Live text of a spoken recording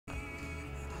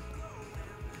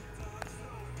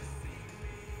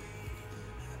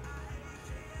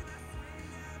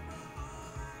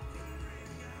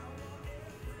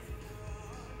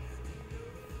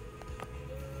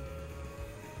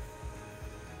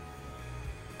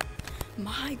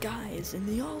My guy is in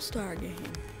the All-Star game.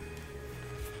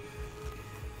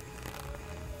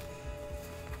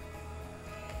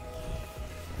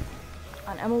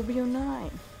 On MLB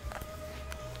 09.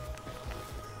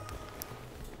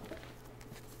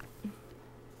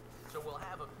 So we'll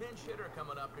have a pinch hitter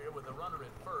coming up here with a runner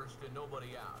at first and nobody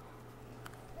out.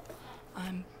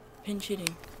 I'm pinch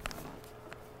hitting.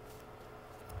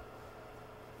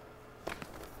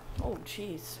 Oh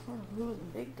jeez, who was the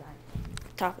big guy?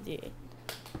 Top of the 8th.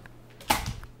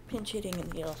 Pinch hitting in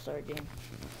the All-Star game.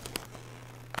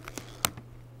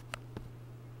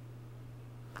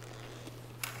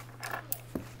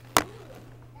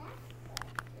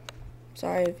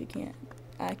 Sorry if you can't.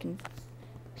 I can.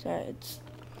 Sorry,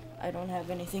 I don't have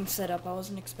anything set up. I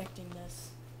wasn't expecting this.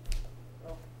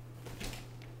 Oh.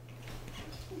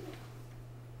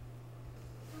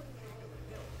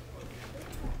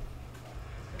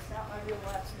 It's not my real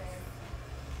last name.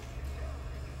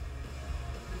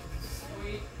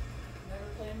 Sweet. Never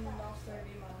played in an All-Star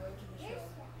game on road to the show.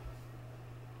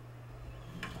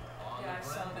 On the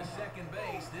ground to second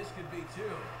base, this could be 2.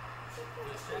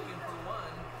 The second for 1.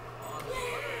 On the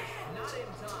first, not in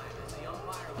time, as the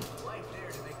umpire was right there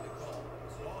to make the call.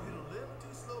 Ball hit a little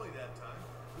too slowly that time.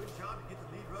 Good job to get the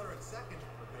lead runner at second,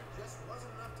 but there just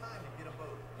wasn't enough time to get them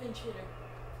both. Pinch hitter.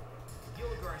 Gil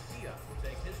Garcia will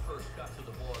take his first cut to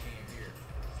the ball game here.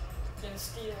 Gonna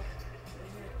steal.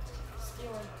 Right here.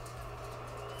 Stealing.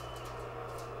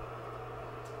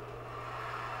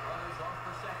 Runners off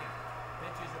for second.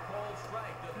 Pitches a cold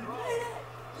strike. The throw.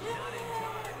 Not in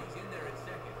time. He's in there at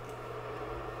second.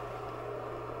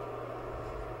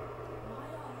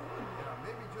 Yeah,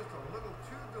 maybe just a little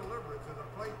too deliberate to the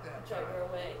plate that Driver time.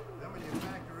 away. Then when you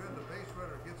factor in the base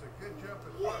runner gets a good jump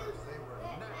at first, they were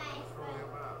not going to throw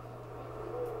him out.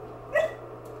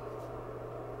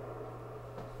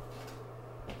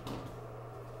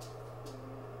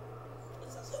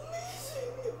 This is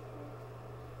amazing.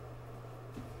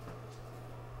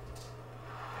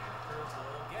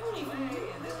 Curveball I gets don't even do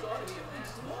away, and this ought to be a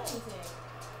fast ball. anything.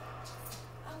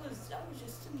 I was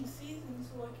just in the season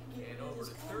so I could get And rid of over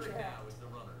this to third contract. now is the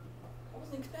runner. I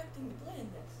wasn't expecting to play in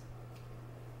this.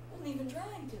 Wasn't even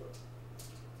trying to.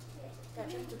 Got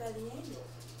drafted by the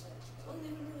Angels. Wasn't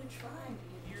even really trying to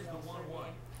get Here's in the All-Star 1-1.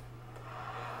 game.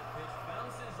 And the pitch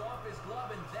bounces off his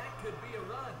glove, and that could be a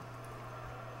run.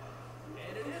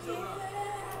 And it is a run.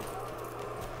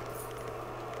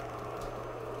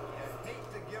 You hate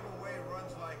to give away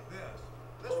runs like this.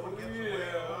 This one gets away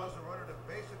and allows the runner to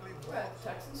basically We're at waltz.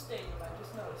 Texan Stadium. I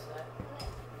just noticed that.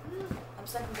 I'm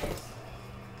second base.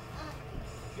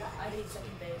 I need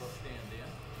second base. Will stand in.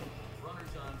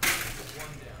 Runners on first with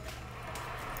 1 down.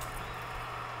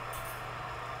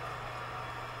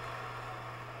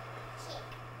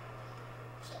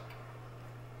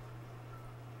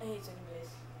 I hate second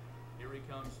base. Here he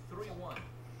comes, 3-1.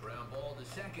 Ground ball to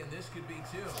second. This could be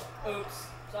 2. Oops.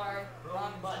 Sorry.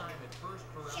 Wrong Throwing button. time at first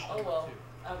for round Oh number well.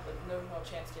 2. No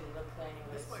chance getting to play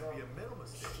anyway. This might So. be a mental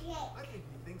mistake. I think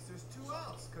he thinks there's 2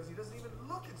 outs because he doesn't even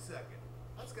look at second.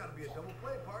 That's got to be a double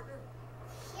play, partner.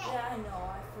 Yeah, I know.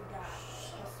 I forgot.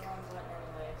 Pressed the wrong button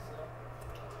anyway, so.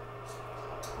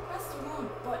 I pressed the wrong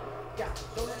button. Yeah,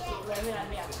 don't have to blame it on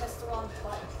me. I pressed the wrong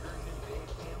button. Urgent Dave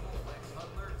Campbell, Lex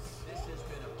Hudler. This has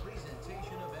been a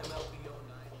presentation of MLB 09.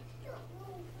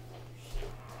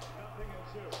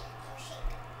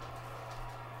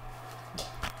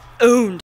 Owned.